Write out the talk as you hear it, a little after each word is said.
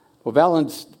Well,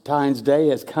 Valentine's Day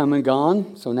has come and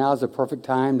gone, so now is the perfect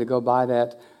time to go buy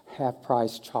that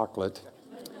half-price chocolate.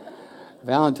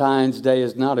 Valentine's Day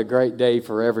is not a great day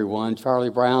for everyone. Charlie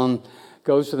Brown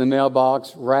goes to the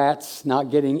mailbox. Rats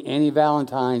not getting any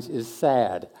Valentines is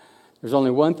sad. There's only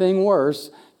one thing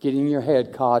worse, getting your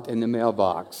head caught in the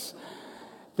mailbox.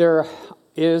 There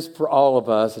is, for all of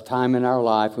us, a time in our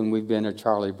life when we've been a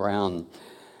Charlie Brown.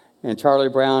 And Charlie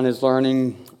Brown is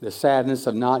learning the sadness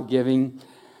of not giving,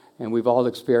 and we've all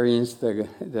experienced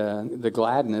the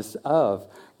gladness of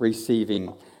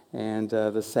receiving and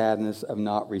the sadness of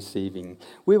not receiving.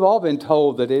 We've all been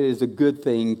told that it is a good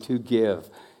thing to give.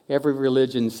 Every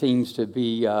religion seems to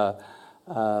be have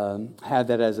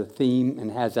that as a theme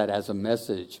and has that as a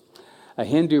message. A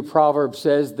Hindu proverb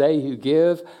says, "They who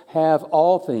give have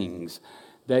all things.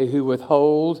 They who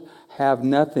withhold have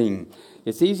nothing."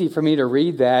 It's easy for me to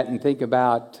read that and think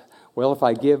about, well, if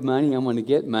I give money, I'm going to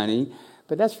get money.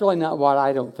 But that's really not what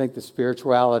I don't think the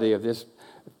spirituality of this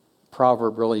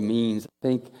proverb really means. I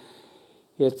think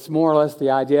it's more or less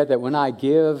the idea that when I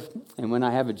give and when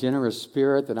I have a generous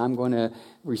spirit, that I'm going to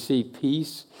receive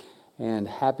peace and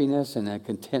happiness and a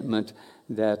contentment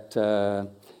that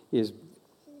is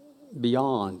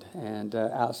beyond and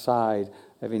outside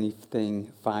of anything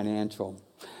financial.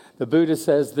 The Buddha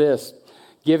says this: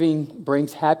 giving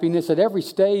brings happiness at every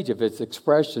stage of its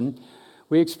expression.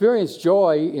 We experience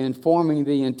joy in forming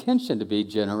the intention to be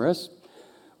generous.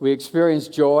 We experience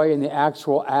joy in the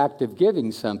actual act of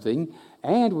giving something.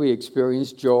 And we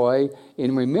experience joy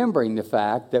in remembering the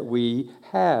fact that we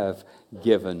have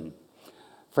given.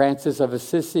 Francis of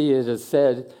Assisi, it is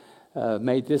said,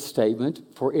 made this statement: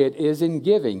 "For it is in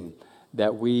giving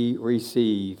that we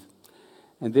receive."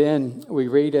 And then we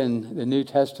read in the New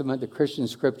Testament, the Christian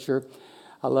scripture.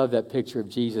 I love that picture of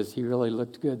Jesus. He really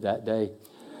looked good that day.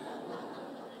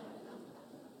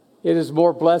 It is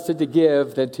more blessed to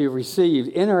give than to receive.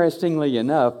 Interestingly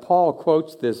enough, Paul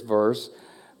quotes this verse,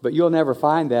 but you'll never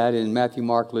find that in Matthew,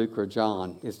 Mark, Luke, or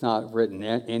John. It's not written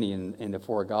any in the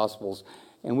four Gospels.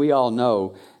 And we all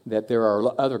know that there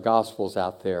are other Gospels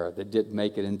out there that didn't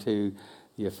make it into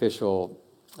the official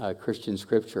Christian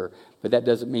scripture. But that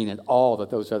doesn't mean at all that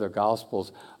those other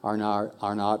Gospels are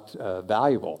not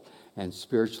valuable and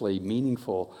spiritually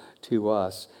meaningful to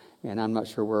us. And I'm not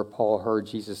sure where Paul heard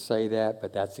Jesus say that,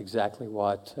 but that's exactly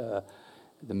what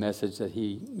the message that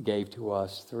he gave to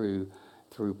us through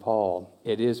Paul.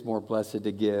 It is more blessed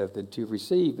to give than to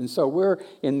receive. And so we're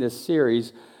in this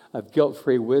series of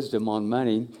guilt-free wisdom on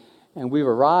money, and we've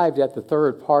arrived at the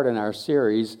third part in our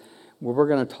series where we're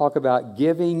going to talk about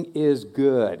giving is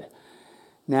good.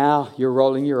 Now, you're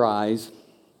rolling your eyes.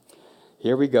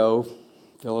 Here we go.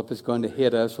 Philip is going to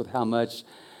hit us with how much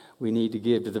we need to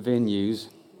give to the venues.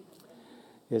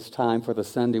 It's time for the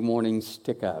Sunday morning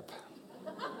stick-up.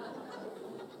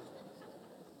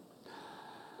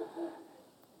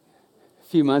 A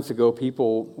few months ago,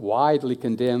 people widely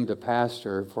condemned a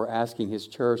pastor for asking his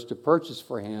church to purchase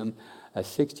for him a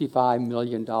 $65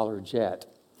 million jet.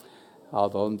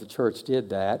 Although the church did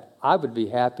that, I would be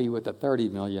happy with a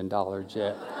 $30 million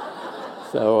jet.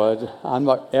 So I'm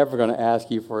not ever going to ask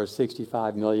you for a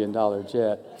 $65 million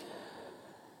jet.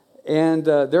 And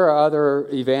there are other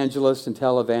evangelists and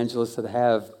televangelists that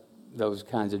have those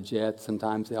kinds of jets.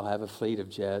 Sometimes they'll have a fleet of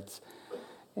jets.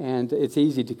 And it's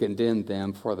easy to condemn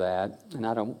them for that. And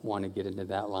I don't want to get into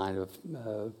that line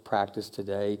of practice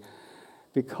today.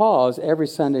 Because every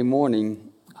Sunday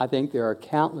morning, I think there are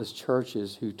countless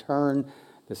churches who turn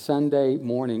the Sunday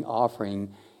morning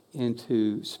offering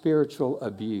into spiritual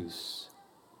abuse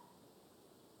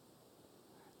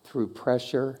through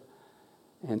pressure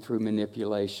and through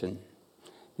manipulation.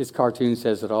 This cartoon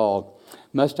says it all.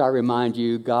 Must I remind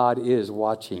you, God is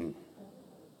watching.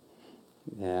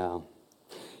 Yeah.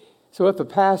 So if a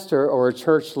pastor or a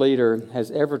church leader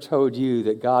has ever told you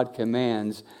that God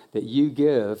commands that you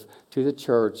give to the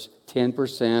church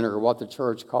 10% or what the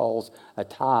church calls a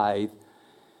tithe,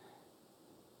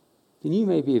 then you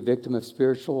may be a victim of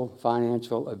spiritual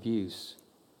financial abuse.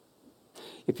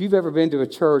 If you've ever been to a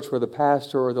church where the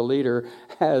pastor or the leader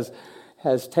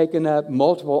has taken up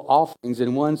multiple offerings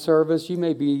in one service, you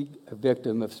may be a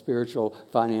victim of spiritual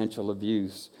financial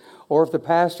abuse. Or if the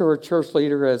pastor or church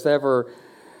leader has ever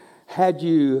had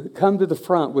you come to the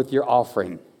front with your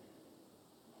offering,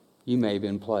 you may have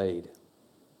been played.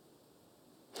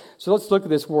 So let's look at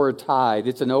this word tithe.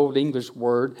 It's an old English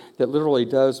word that literally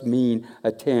does mean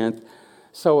a tenth.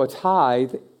 So a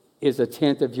tithe is a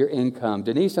tenth of your income.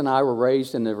 Denise and I were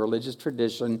raised in the religious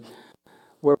tradition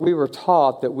where we were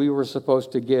taught that we were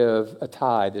supposed to give a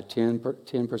tithe,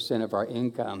 10% of our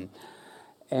income.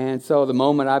 And so the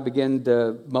moment I began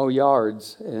to mow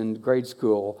yards in grade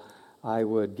school, I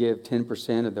would give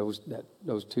 10% of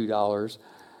those $2,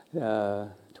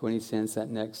 20 cents that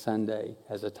next Sunday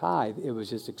as a tithe. It was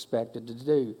just expected to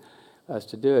do us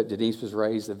to do it. Denise was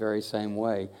raised the very same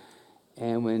way.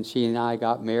 And when she and I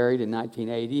got married in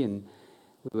 1980 and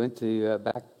we went to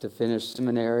back to finish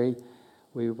seminary,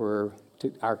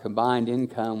 our combined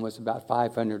income was about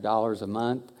 $500 a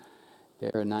month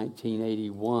there in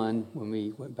 1981 when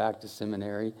we went back to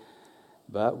seminary.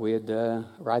 But we'd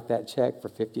write that check for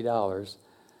 $50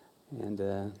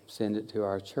 and send it to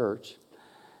our church.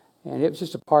 And it was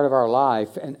just a part of our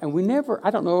life. And we never, I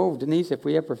don't know, Denise, if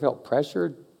we ever felt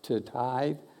pressured to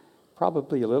tithe.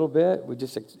 Probably a little bit.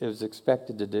 It was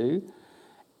expected to do.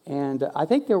 And I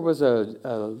think there was a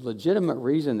legitimate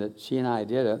reason that she and I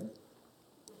did it.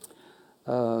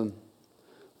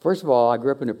 First of all, I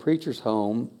grew up in a preacher's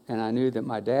home, and I knew that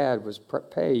my dad was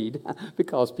paid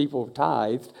because people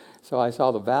tithed. So I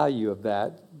saw the value of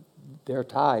that. Their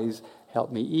tithes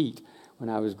helped me eat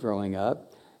when I was growing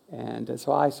up. And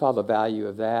so I saw the value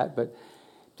of that. But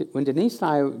when Denise and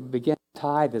I began to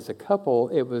tithe as a couple,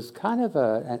 it was kind of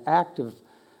an act of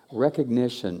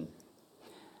recognition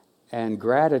and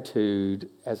gratitude.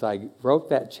 As I wrote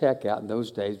that check out in those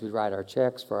days, we'd write our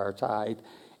checks for our tithe.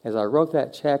 As I wrote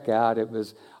that check out, it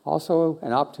was also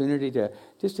an opportunity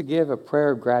to give a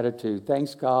prayer of gratitude.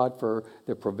 Thanks, God, for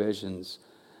the provisions.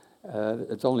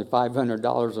 It's only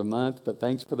 $500 a month, but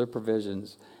thanks for the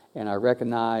provisions. And I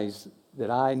recognize that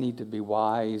I need to be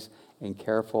wise and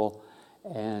careful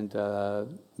and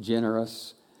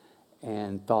generous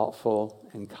and thoughtful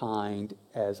and kind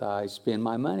as I spend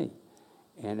my money.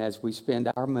 And as we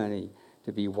spend our money,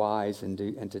 to be wise and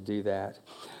to do that.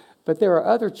 But there are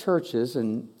other churches,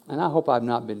 and I hope I've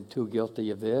not been too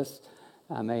guilty of this.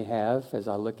 I may have as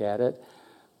I look at it.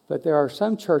 But there are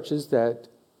some churches that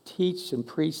teach and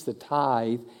preach the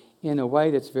tithe in a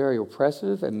way that's very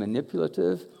oppressive and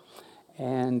manipulative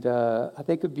and I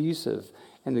think abusive.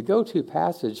 And the go-to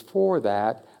passage for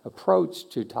that approach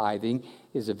to tithing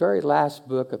is the very last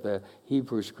book of the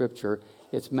Hebrew Scripture.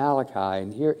 It's Malachi,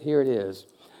 and here it is.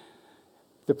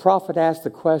 The prophet asked the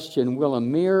question, will a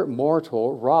mere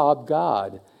mortal rob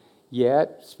God?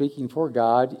 Yet, speaking for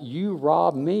God, you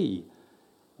rob me.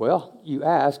 Well, you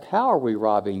ask, how are we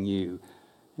robbing you?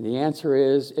 And the answer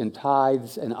is in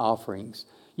tithes and offerings.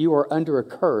 You are under a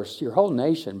curse, your whole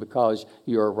nation, because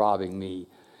you are robbing me.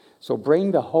 So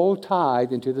bring the whole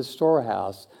tithe into the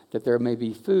storehouse, that there may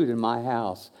be food in my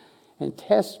house. And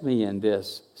test me in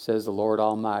this, says the Lord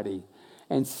Almighty,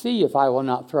 and see if I will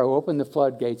not throw open the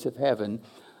floodgates of heaven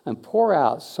and pour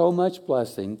out so much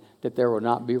blessing that there will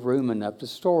not be room enough to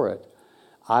store it.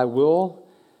 I will,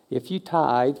 if you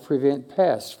tithe, prevent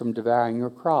pests from devouring your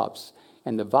crops,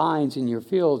 and the vines in your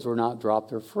fields will not drop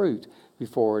their fruit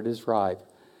before it is ripe,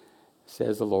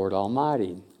 says the Lord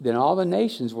Almighty. Then all the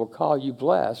nations will call you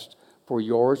blessed, for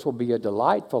yours will be a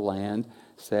delightful land,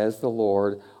 says the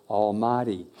Lord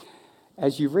Almighty.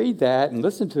 As you read that and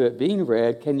listen to it being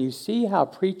read, can you see how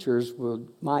preachers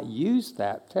might use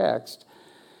that text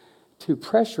to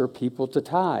pressure people to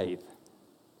tithe?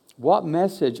 What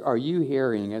message are you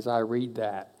hearing as I read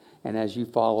that and as you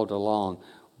followed along?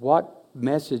 What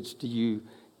message do you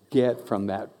get from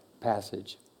that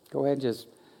passage? Go ahead and just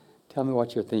tell me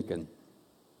what you're thinking.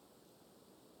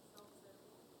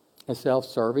 A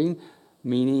self-serving,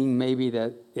 meaning maybe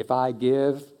that if I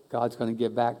give, God's going to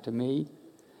give back to me.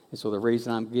 And so the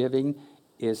reason I'm giving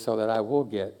is so that I will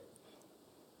get,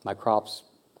 my crops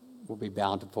will be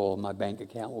bountiful, my bank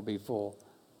account will be full.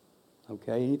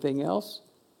 Okay, anything else?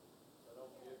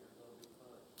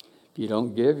 If you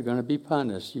don't give, you're going to be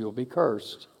punished. You'll be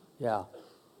cursed. Yeah.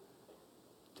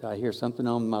 Did I hear something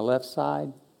on my left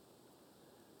side?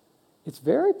 It's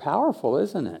very powerful,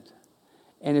 isn't it?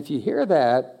 And if you hear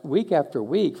that week after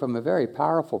week from a very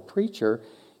powerful preacher,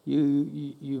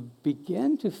 you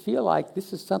begin to feel like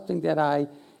this is something that I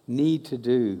need to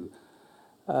do.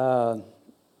 And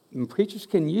preachers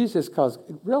can use this because,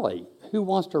 really, who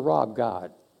wants to rob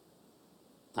God?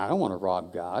 I don't want to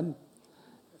rob God,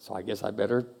 so I guess I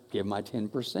better give my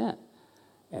 10%.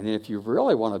 And if you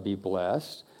really want to be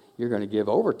blessed, you're going to give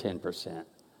over 10%.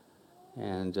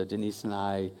 And Denise and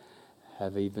I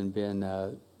have even been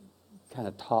kind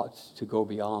of taught to go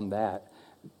beyond that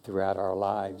throughout our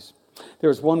lives. There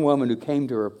was one woman who came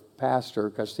to her pastor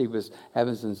because she was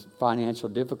having some financial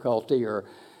difficulty. Her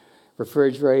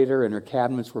refrigerator and her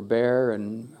cabinets were bare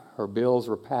and her bills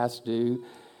were past due.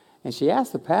 And she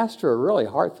asked the pastor a really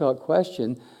heartfelt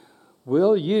question: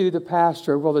 will you, the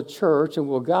pastor, will the church, and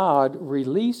will God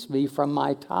release me from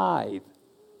my tithe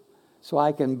so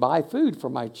I can buy food for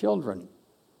my children?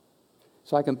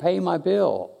 so I can pay my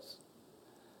bills.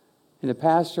 And the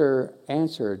pastor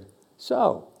answered,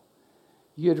 so,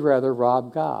 you'd rather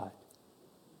rob God?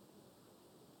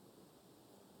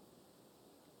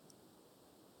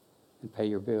 And pay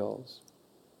your bills.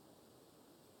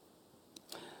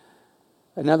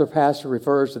 Another pastor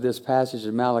refers to this passage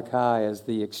in Malachi as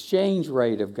the exchange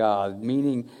rate of God,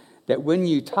 meaning that when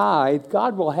you tithe,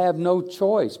 God will have no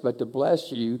choice but to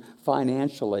bless you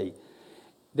financially.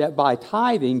 That by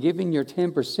tithing, giving your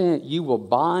 10%, you will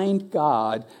bind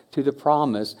God to the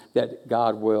promise that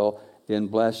God will then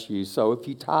bless you. So if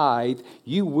you tithe,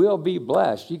 you will be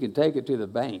blessed. You can take it to the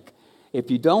bank. If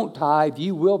you don't tithe,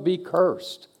 you will be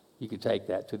cursed. You can take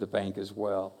that to the bank as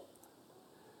well.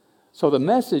 So the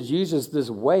message uses this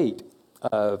weight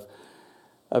of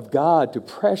God to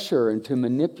pressure and to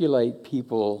manipulate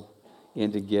people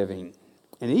into giving.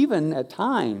 And even at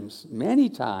times, many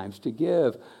times, to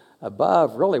give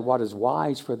above really what is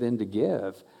wise for them to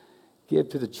give. Give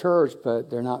to the church, but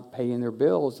they're not paying their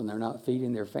bills and they're not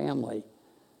feeding their family.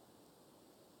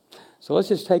 So let's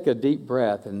just take a deep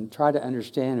breath and try to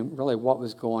understand really what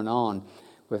was going on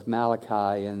with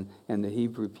Malachi and the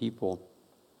Hebrew people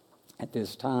at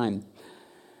this time.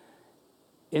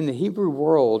 In the Hebrew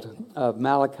world of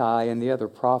Malachi and the other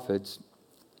prophets,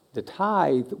 the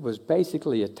tithe was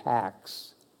basically a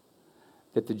tax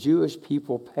that the Jewish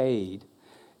people paid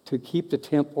to keep the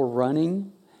temple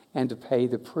running and to pay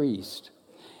the priest.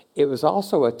 It was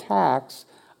also a tax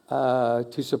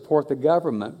to support the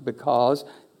government because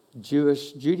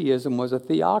Judaism was a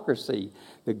theocracy.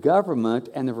 The government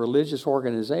and the religious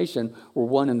organization were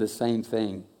one and the same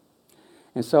thing.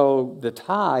 And so the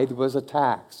tithe was a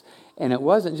tax. And it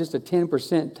wasn't just a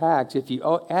 10% tax. If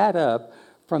you add up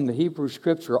from the Hebrew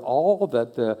Scripture all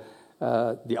that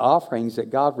the offerings that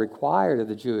God required of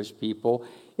the Jewish people,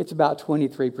 it's about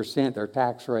 23%. Their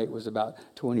tax rate was about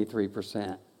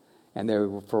 23%. And they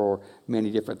were for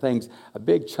many different things. A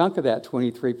big chunk of that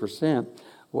 23%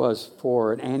 was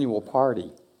for an annual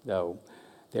party, though.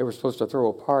 They were supposed to throw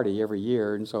a party every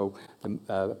year, and so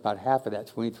about half of that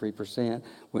 23%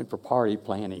 went for party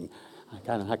planning. I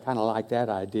kind of like that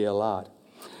idea a lot.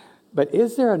 But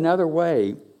is there another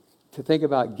way to think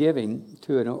about giving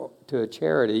to a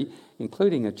charity,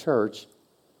 including a church,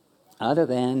 other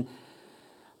than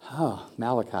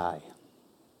Malachi?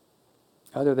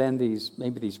 Other than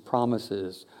these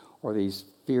promises or these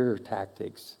fear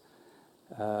tactics?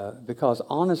 Because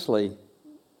honestly,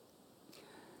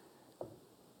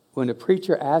 when a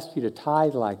preacher asks you to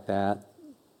tithe like that,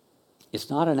 it's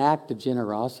not an act of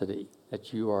generosity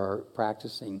that you are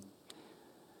practicing.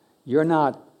 You're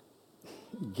not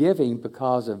giving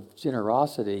because of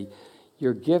generosity.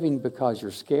 You're giving because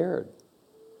you're scared.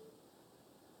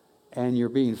 And you're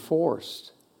being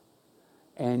forced.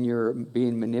 And you're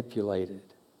being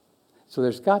manipulated. So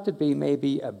there's got to be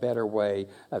maybe a better way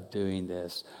of doing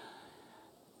this.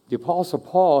 The Apostle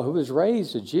Paul, who was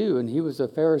raised a Jew and he was a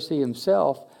Pharisee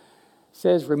himself,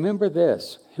 says, remember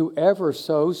this, whoever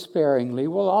sows sparingly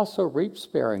will also reap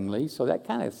sparingly. So that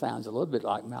kind of sounds a little bit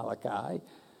like Malachi.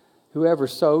 Whoever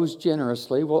sows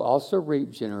generously will also reap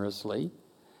generously.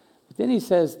 But then he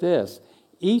says this,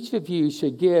 each of you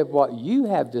should give what you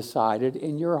have decided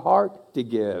in your heart to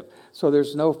give. So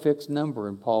there's no fixed number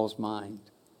in Paul's mind.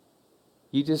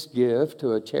 You just give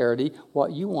to a charity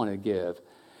what you want to give,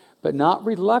 but not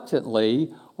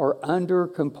reluctantly or under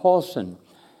compulsion.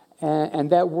 And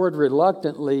that word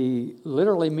reluctantly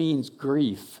literally means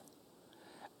grief.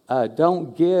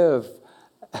 Don't give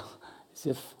as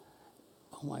if,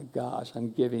 oh my gosh,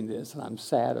 I'm giving this and I'm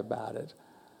sad about it.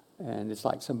 And it's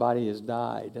like somebody has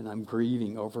died and I'm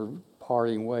grieving over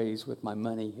parting ways with my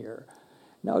money here.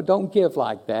 No, don't give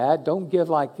like that. Don't give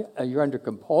like you're under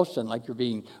compulsion, like you're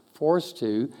being forced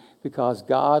to, because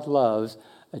God loves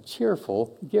a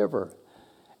cheerful giver.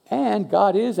 And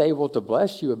God is able to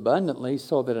bless you abundantly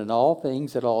so that in all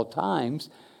things, at all times,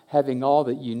 having all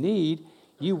that you need,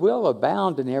 you will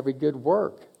abound in every good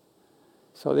work.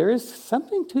 So there is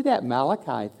something to that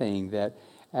Malachi thing that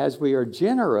as we are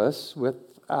generous with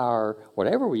our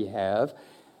whatever we have,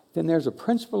 then there's a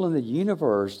principle in the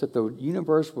universe that the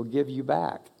universe will give you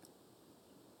back.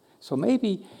 So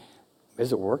maybe,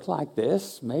 does it work like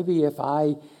this? Maybe if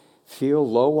I feel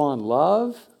low on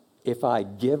love, if I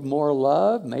give more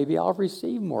love, maybe I'll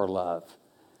receive more love.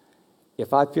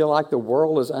 If I feel like the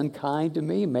world is unkind to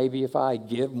me, maybe if I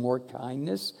give more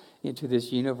kindness into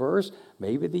this universe,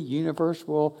 maybe the universe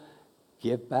will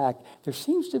give back. There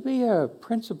seems to be a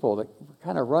principle that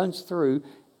kind of runs through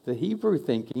the Hebrew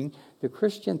thinking, the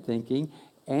Christian thinking,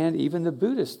 and even the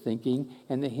Buddhist thinking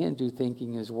and the Hindu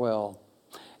thinking as well.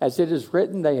 As it is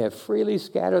written, they have freely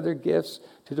scattered their gifts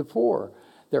to the poor.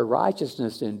 Their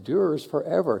righteousness endures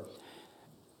forever.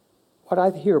 What I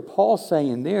hear Paul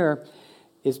saying there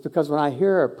is because when I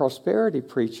hear a prosperity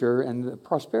preacher, and the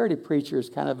prosperity preacher is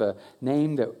kind of a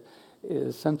name that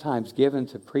is sometimes given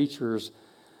to preachers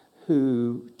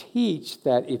who teach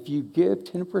that if you give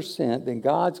 10%, then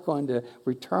God's going to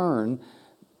return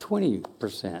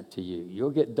 20% to you.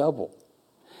 You'll get double.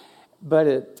 But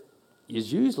it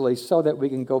is usually so that we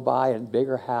can go buy a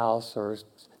bigger house or a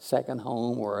second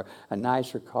home or a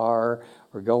nicer car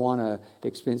or go on an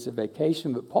expensive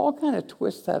vacation. But Paul kind of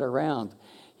twists that around.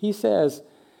 He says,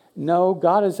 no,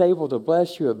 God is able to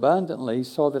bless you abundantly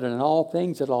so that in all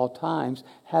things at all times,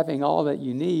 having all that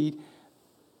you need,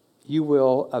 you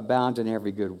will abound in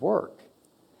every good work.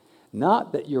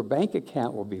 Not that your bank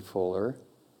account will be fuller,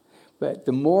 but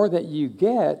the more that you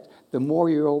get, the more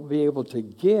you'll be able to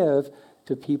give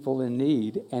to people in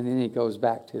need. And then it goes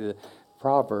back to the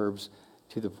Proverbs,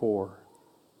 to the poor.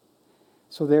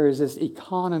 So there is this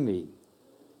economy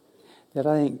that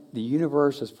I think the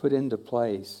universe has put into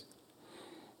place,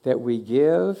 that we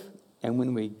give, and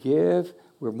when we give,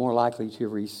 we're more likely to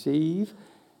receive,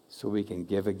 so we can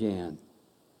give again.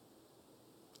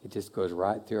 It just goes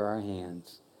right through our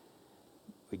hands.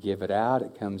 We give it out,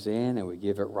 it comes in, and we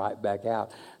give it right back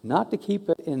out. Not to keep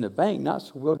it in the bank, not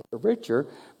so we'll get richer,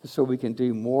 but so we can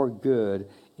do more good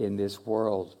in this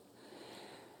world.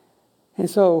 And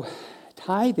so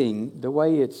tithing, the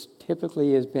way it's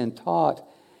typically has been taught,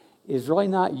 is really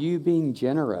not you being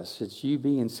generous. It's you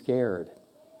being scared.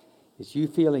 It's you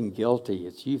feeling guilty.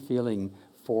 It's you feeling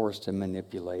forced and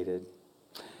manipulated.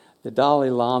 The Dalai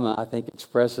Lama, I think,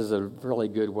 expresses a really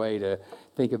good way to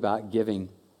think about giving.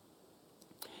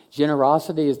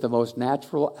 Generosity is the most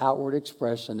natural outward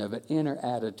expression of an inner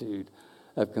attitude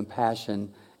of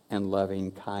compassion and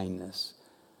loving kindness.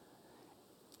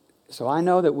 So I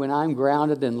know that when I'm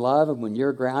grounded in love, and when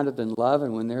you're grounded in love,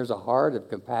 and when there's a heart of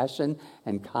compassion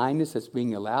and kindness that's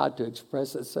being allowed to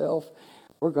express itself,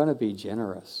 we're going to be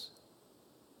generous.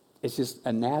 It's just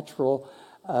a natural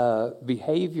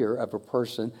behavior of a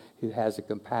person who has a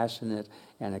compassionate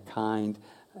and a kind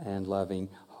and loving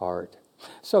heart.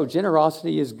 So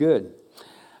generosity is good.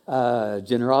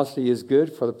 Generosity is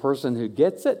good for the person who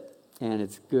gets it, and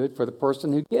it's good for the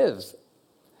person who gives.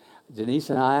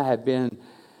 Denise and I have been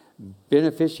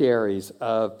beneficiaries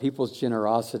of people's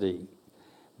generosity.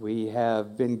 We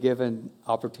have been given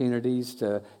opportunities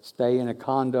to stay in a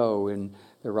condo in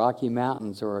the Rocky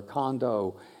Mountains or a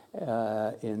condo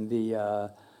on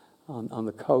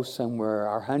the coast somewhere.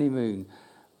 Our honeymoon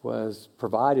was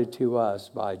provided to us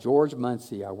by George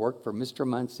Muncie. I worked for Mr.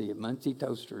 Muncie at Muncie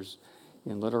Toasters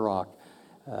in Little Rock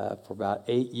for about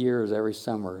 8 years every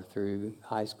summer through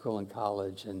high school and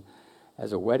college. And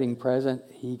as a wedding present,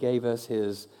 he gave us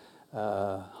his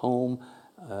home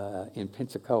in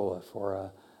Pensacola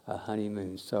for a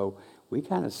honeymoon. So we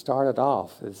kind of started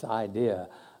off this idea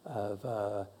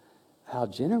of how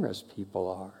generous people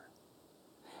are.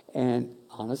 And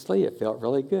honestly, it felt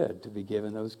really good to be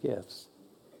given those gifts.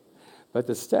 But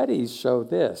the studies show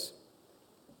this.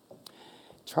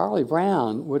 Charlie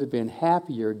Brown would have been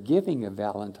happier giving a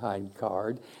Valentine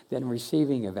card than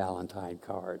receiving a Valentine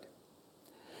card.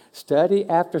 Study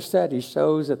after study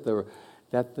shows that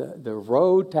the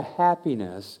road to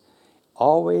happiness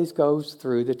always goes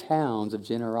through the towns of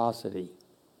generosity.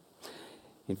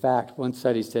 In fact, one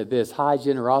study said this: high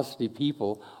generosity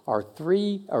people are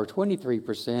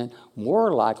 23%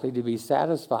 more likely to be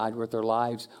satisfied with their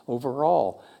lives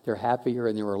overall. They're happier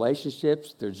in their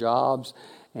relationships, their jobs,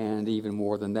 and even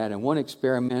more than that. In one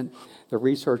experiment, the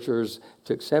researchers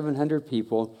took 700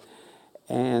 people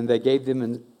and they gave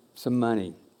them some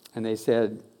money. And they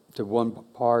said to one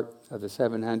part of the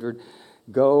 700,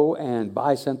 go and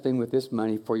buy something with this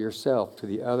money for yourself. To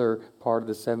the other part of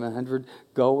the 700,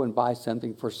 go and buy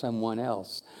something for someone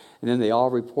else. And then they all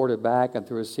reported back, and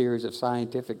through a series of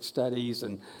scientific studies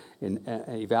and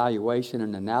evaluation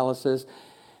and analysis,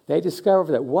 they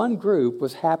discovered that one group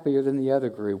was happier than the other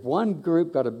group. One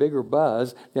group got a bigger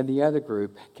buzz than the other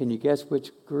group. Can you guess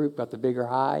which group got the bigger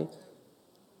high?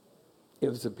 It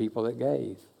was the people that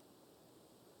gave.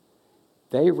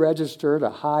 They registered a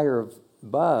higher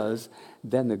buzz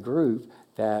than the group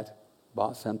that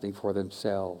bought something for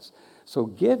themselves. So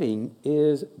giving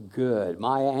is good.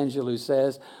 Maya Angelou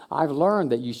says, I've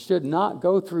learned that you should not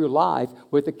go through life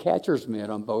with a catcher's mitt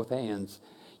on both hands.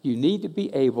 You need to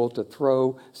be able to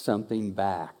throw something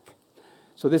back.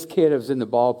 So this kid was in the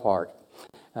ballpark,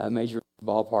 major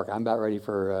ballpark. I'm about ready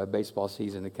for baseball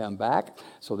season to come back,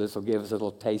 so this will give us a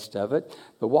little taste of it.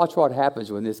 But watch what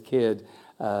happens when this kid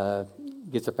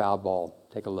gets a foul ball.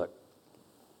 Take a look.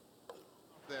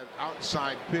 That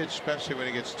outside pitch, especially when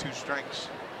he gets 2 strikes.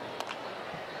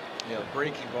 Yeah, the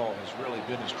breaking ball has really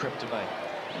been his kryptonite,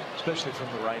 especially from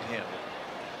the right hand.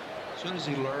 As soon as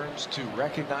he learns to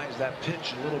recognize that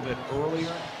pitch a little bit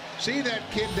earlier. See that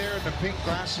kid there in the pink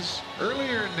glasses?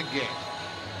 Earlier in the game,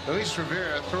 Luis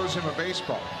Rivera throws him a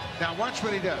baseball. Now watch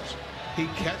what he does. He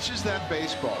catches that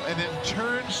baseball and then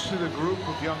turns to the group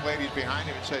of young ladies behind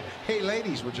him and said, "Hey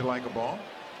ladies, would you like a ball?"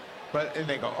 And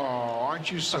they go, "Oh,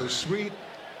 aren't you so sweet?"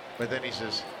 But then he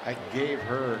says, "I gave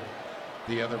her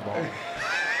the other ball."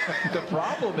 The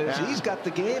problem is he's got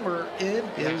the gamer in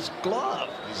his glove.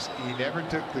 He never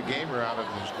took the gamer out of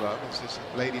his glove. He says,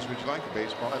 "Ladies, would you like a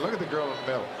baseball?" And look at the girl in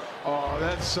the middle. Oh,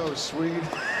 that's so sweet.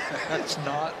 It's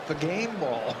not the game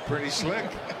ball. Pretty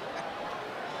slick.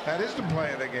 That is the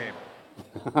play of the game.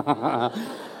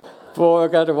 Boy, I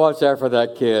got to watch out for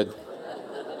that kid.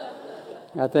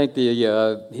 I think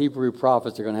the Hebrew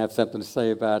prophets are going to have something to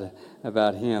say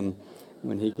about him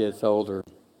when he gets older.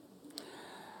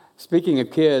 Speaking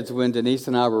of kids, when Denise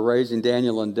and I were raising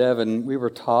Daniel and Devin, we were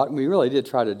taught, and we really did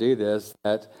try to do this,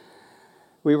 that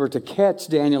we were to catch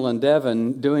Daniel and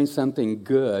Devin doing something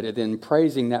good and then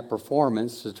praising that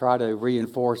performance to try to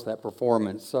reinforce that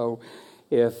performance. So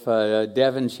if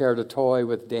Devin shared a toy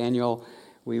with Daniel,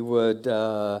 we would,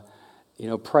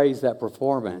 praise that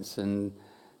performance and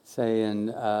saying,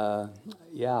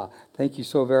 "Yeah, thank you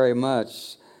so very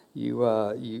much,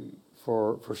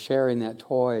 for sharing that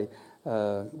toy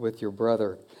with your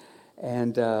brother,"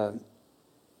 and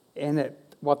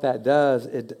what that does,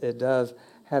 it does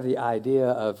have the idea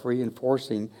of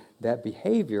reinforcing that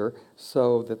behavior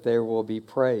so that there will be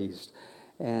praised,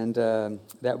 and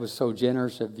that was so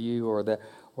generous of you, or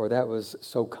that was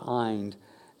so kind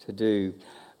to do.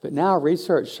 But now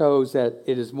research shows that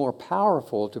it is more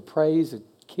powerful to praise a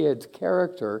kid's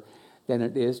character than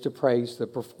it is to praise the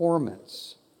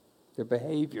performance, their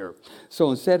behavior. So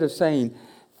instead of saying,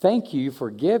 "Thank you for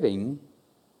giving,"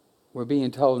 we're being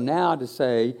told now to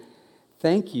say,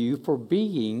 "Thank you for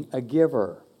being a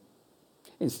giver."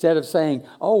 Instead of saying,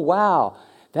 "Oh, wow,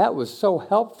 that was so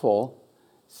helpful,"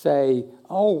 say,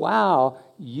 "Oh, wow,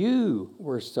 you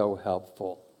were so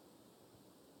helpful."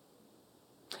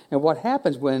 And what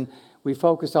happens when we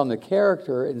focus on the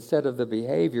character instead of the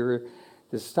behavior,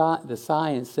 the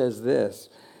science says this: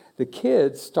 the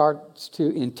kid starts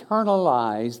to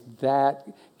internalize that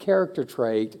character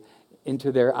trait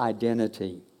into their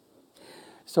identity.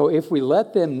 So if we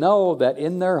let them know that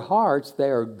in their hearts they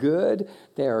are good,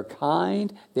 they are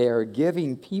kind, they are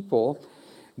giving people,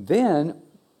 then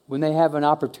when they have an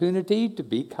opportunity to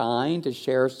be kind, to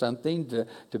share something,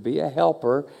 to be a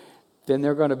helper, then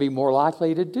they're going to be more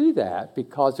likely to do that,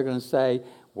 because they're going to say,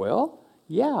 "Well,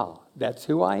 yeah, that's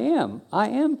who I am. I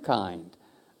am kind.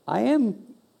 I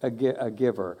am a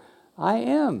giver. I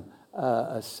am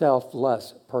a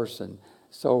selfless person."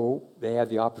 So they have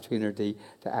the opportunity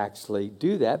to actually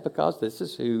do that because this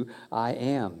is who I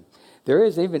am. There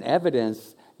is even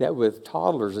evidence that with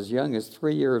toddlers as young as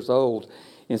 3 years old,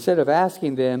 instead of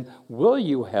asking them, "Will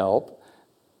you help?"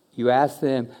 you ask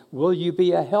them, "Will you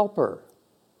be a helper?"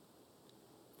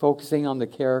 Focusing on the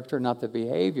character, not the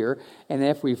behavior. And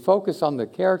if we focus on the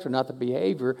character, not the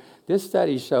behavior, this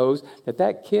study shows that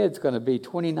that kid's going to be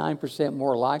 29%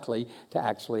 more likely to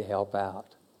actually help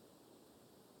out.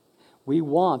 We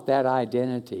want that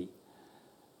identity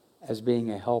as being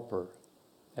a helper,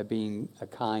 of being a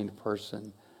kind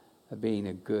person, of being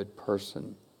a good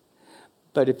person.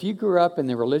 But if you grew up in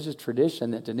the religious tradition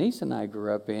that Denise and I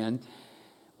grew up in,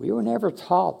 we were never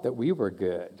taught that we were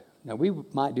good. Now, we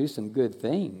might do some good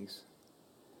things,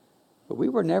 but we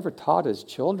were never taught as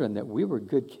children that we were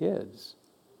good kids.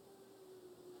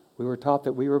 We were taught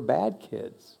that we were bad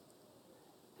kids,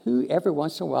 who every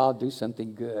once in a while do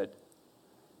something good.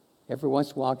 Every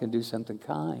once in a while can do something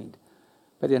kind.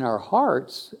 But in our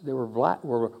hearts, they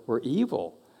were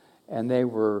evil, and they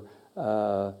were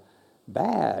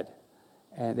bad,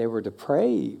 and they were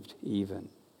depraved even.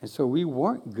 And so we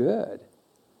weren't good.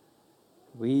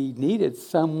 We needed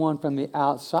someone from the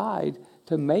outside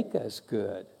to make us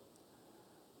good.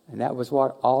 And that was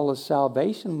what all of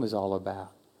salvation was all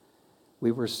about.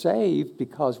 We were saved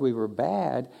because we were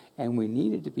bad and we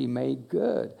needed to be made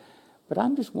good. But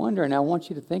I'm just wondering, I want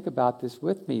you to think about this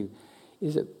with me.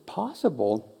 Is it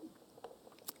possible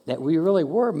that we really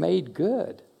were made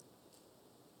good?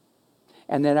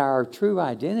 And that our true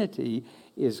identity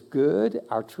is good,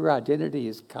 our true identity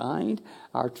is kind,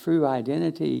 our true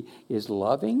identity is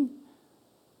loving,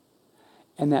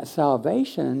 and that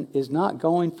salvation is not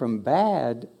going from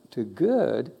bad to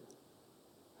good.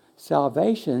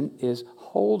 Salvation is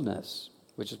wholeness,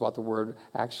 which is what the word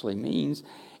actually means.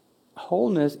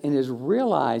 wholeness and is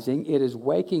realizing, it is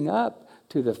waking up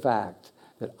to the fact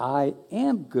that I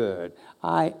am good,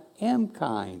 I am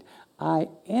kind, I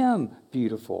am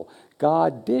beautiful.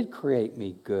 God did create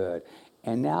me good.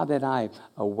 And now that I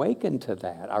awaken to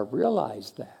that, I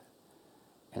realize that,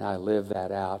 and I live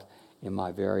that out in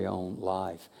my very own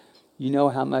life. You know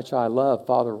how much I love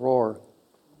Father Rohr.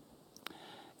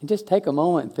 And just take a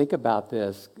moment and think about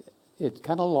this. It's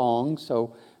kind of long,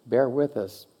 so bear with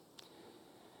us.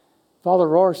 Father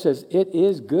Rohr says, it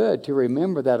is good to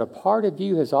remember that a part of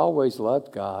you has always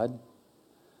loved God.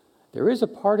 There is a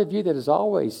part of you that has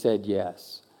always said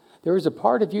yes. There is a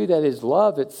part of you that is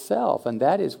love itself, and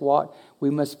that is what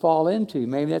we must fall into.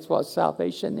 Maybe that's what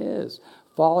salvation is,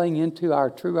 falling into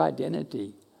our true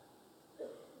identity.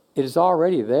 It is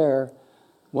already there.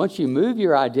 Once you move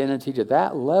your identity to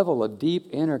that level of deep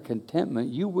inner contentment,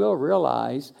 you will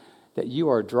realize that you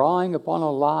are drawing upon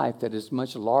a life that is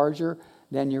much larger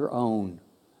than your own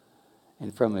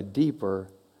and from a deeper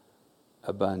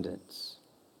abundance.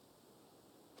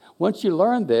 Once you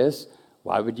learn this,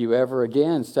 why would you ever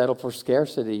again settle for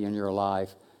scarcity in your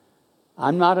life?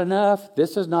 I'm not enough.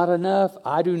 This is not enough.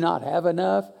 I do not have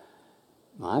enough.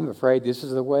 I'm afraid this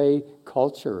is the way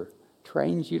culture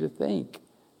trains you to think.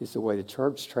 It's the way the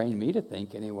church trained me to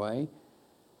think anyway.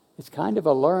 It's kind of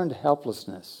a learned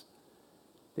helplessness.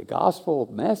 The gospel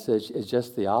message is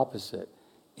just the opposite.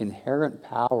 Inherent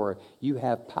power. You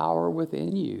have power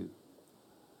within you.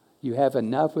 You have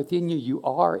enough within you. You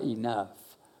are enough.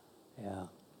 Yeah.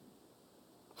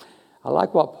 I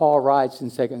like what Paul writes in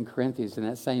 2 Corinthians in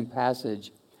that same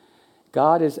passage.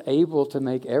 God is able to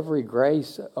make every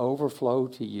grace overflow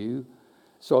to you,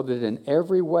 so that in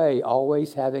every way,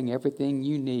 always having everything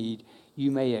you need,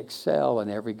 you may excel in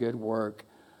every good work.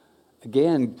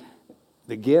 Again,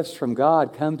 the gifts from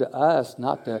God come to us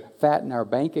not to fatten our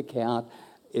bank account.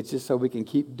 It's just so we can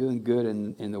keep doing good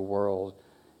in the world.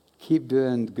 Keep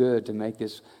doing good to make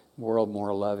this world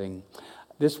more loving.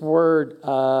 This word,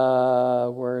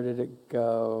 where did it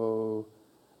go?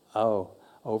 Oh,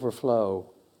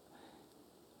 overflow.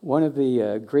 One of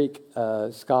the Greek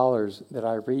scholars that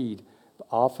I read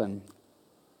often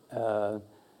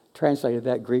translated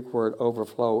that Greek word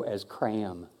overflow as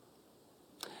cram.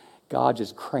 God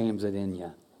just crams it in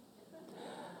you.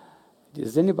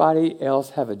 Does anybody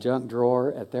else have a junk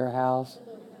drawer at their house?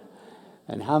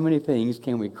 And how many things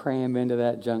can we cram into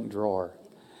that junk drawer?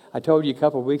 I told you a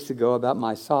couple of weeks ago about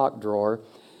my sock drawer.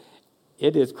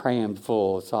 It is crammed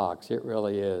full of socks. It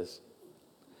really is.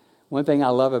 One thing I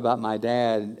love about my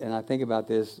dad, and I think about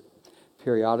this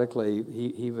periodically,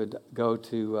 he would go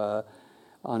to,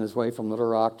 on his way from Little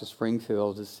Rock to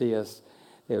Springfield to see us.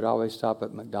 They would always stop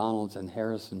at McDonald's in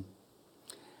Harrison.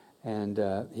 And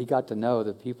he got to know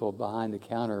the people behind the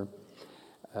counter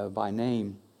by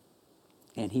name.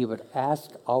 And he would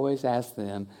always ask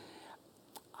them,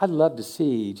 I'd love to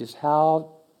see just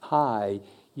how high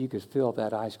you could fill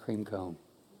that ice cream cone.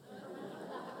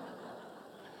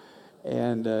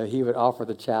 And he would offer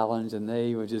the challenge, and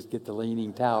they would just get the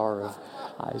leaning tower of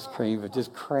ice cream, but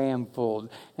just cram full.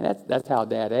 And that's how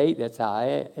Dad ate. That's how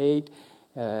I ate.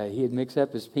 He'd mix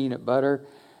up his peanut butter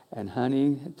and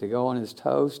honey to go on his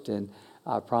toast, and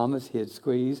I promise he'd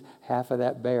squeeze half of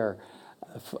that bear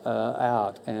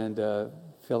out and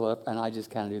fill up. And I just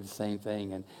kind of do the same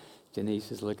thing. And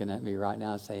Denise is looking at me right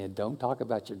now saying, don't talk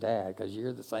about your dad, because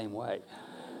you're the same way.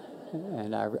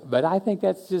 But I think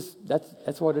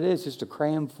that's what it is, just a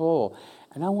cram full.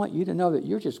 And I want you to know that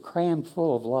you're just crammed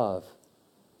full of love.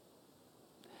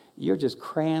 You're just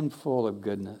crammed full of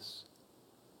goodness.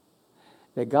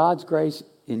 That God's grace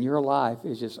in your life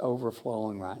is just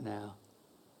overflowing right now.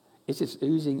 It's just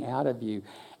oozing out of you.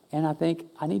 And I think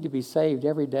I need to be saved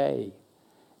every day,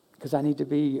 because I need to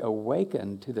be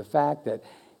awakened to the fact that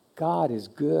God is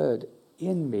good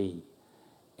in me,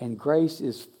 and grace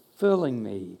is filling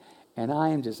me, and I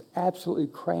am just absolutely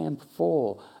crammed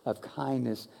full of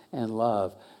kindness and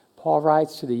love. Paul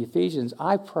writes to the Ephesians,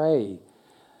 I pray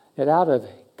that out of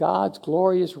God's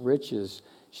glorious riches,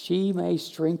 she may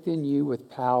strengthen you with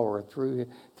power through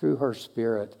her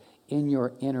Spirit in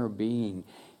your inner being.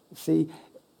 See,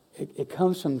 it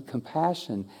comes from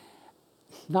compassion,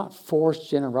 not forced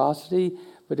generosity,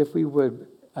 but if we would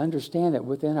understand that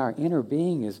within our inner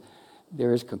being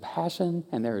there is compassion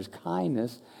and there is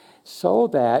kindness, so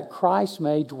that Christ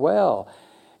may dwell.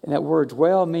 And that word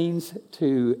dwell means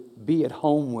to be at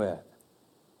home with.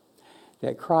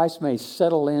 That Christ may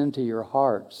settle into your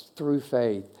hearts through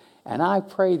faith. And I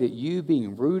pray that you,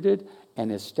 being rooted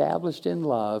and established in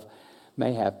love,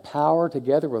 may have power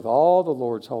together with all the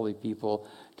Lord's holy people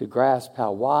to grasp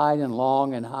how wide and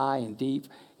long and high and deep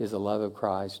is the love of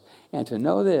Christ. And to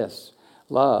know this,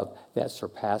 love that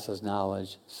surpasses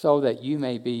knowledge, so that you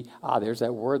may be, there's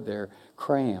that word there,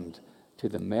 crammed to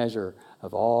the measure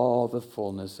of all the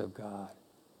fullness of God.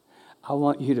 I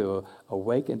want you to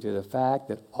awaken to the fact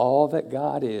that all that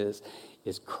God is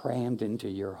crammed into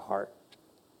your heart.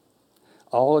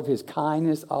 All of his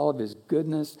kindness, all of his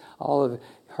goodness, all of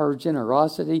her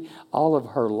generosity, all of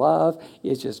her love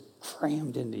is just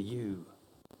crammed into you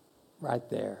right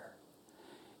there.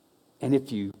 And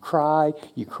if you cry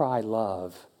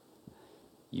love.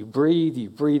 You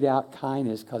breathe out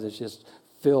kindness because it's just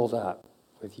filled up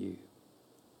with you.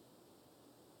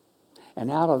 And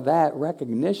out of that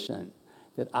recognition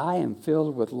that I am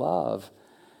filled with love,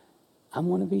 I'm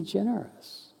going to be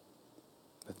generous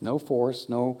with no force,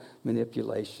 no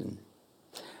manipulation.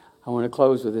 I want to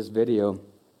close with this video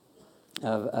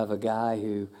of a guy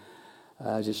who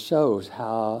just shows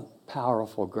how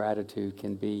powerful gratitude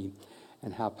can be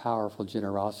and how powerful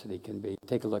generosity can be.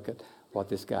 Take a look at what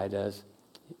this guy does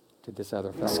to this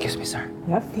other fellow. Excuse me, sir.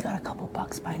 Yes? You got a couple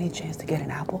bucks by any chance to get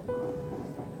an apple?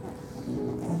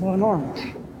 One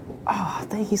orange. Oh,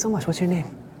 thank you so much. What's your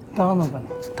name? Donovan.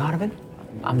 Donovan?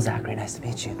 I'm Zachary. Nice to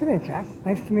meet you. Good day, Jack.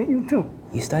 Nice to meet you, too.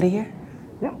 You study here?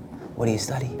 Yep. What do you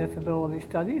study? Disability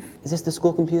studies. Is this the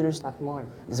school computers? That's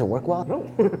mine. Does it work well? No.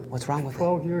 What's wrong with it?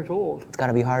 12 years old. It's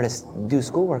gotta be hard to do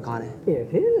schoolwork on it.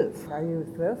 It is. I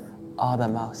use this Oh, the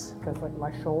mouse. because like my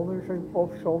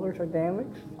both shoulders are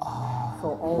damaged. Oh.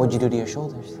 So all What'd you do to your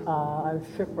shoulders? I was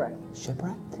shipwrecked.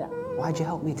 Shipwrecked? Yeah. Why'd you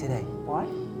help me today? Why?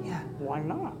 Yeah. Why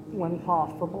not? When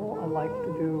possible, I like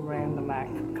to do random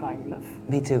acts of kindness.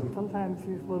 Me too. Sometimes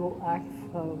these little acts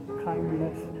of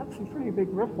kindness have some pretty big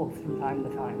ripples from time to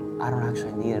time. I don't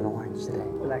actually need an orange today.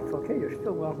 But that's okay. You're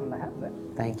still welcome to have that.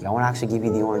 Thank you. I want to actually give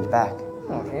you the orange back.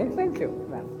 Okay, thank you.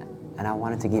 Then. And I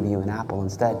wanted to give you an apple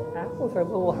instead. Apples are a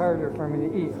little harder for me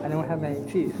to eat. I don't have any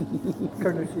teeth,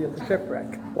 courtesy of the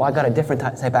shipwreck. Well, I got a different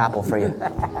type of apple for you.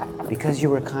 Because you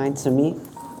were kind to me,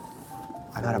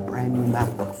 I got a brand new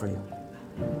MacBook for you.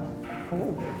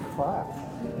 Oh, wow.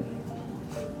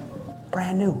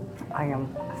 Brand new. I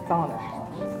am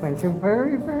astonished. Thank you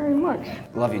very, very much.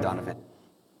 Love you, Donovan.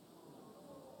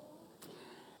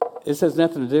 This has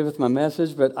nothing to do with my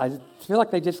message, but I feel like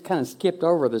they just kind of skipped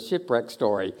over the shipwreck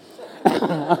story.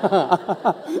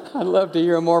 I'd love to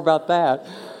hear more about that.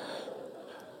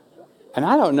 And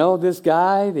I don't know this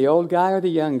guy, the old guy or the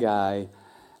young guy.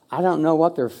 I don't know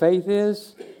what their faith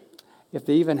is, if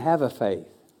they even have a faith,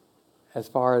 as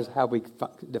far as how we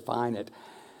define it.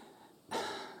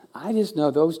 I just know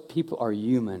those people are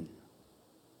human.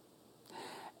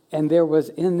 And there was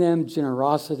in them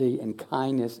generosity and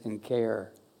kindness and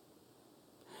care.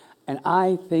 And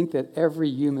I think that every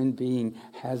human being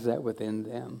has that within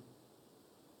them.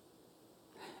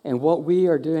 And what we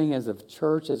are doing as a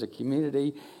church, as a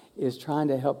community, is trying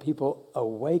to help people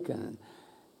awaken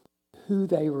who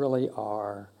they really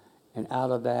are, and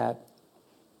out of that,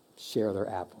 share their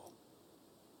apple.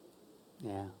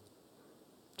 Yeah.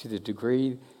 To the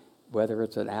degree, whether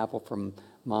it's an apple from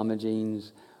Mama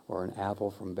Jean's or an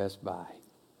apple from Best Buy,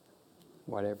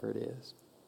 whatever it is.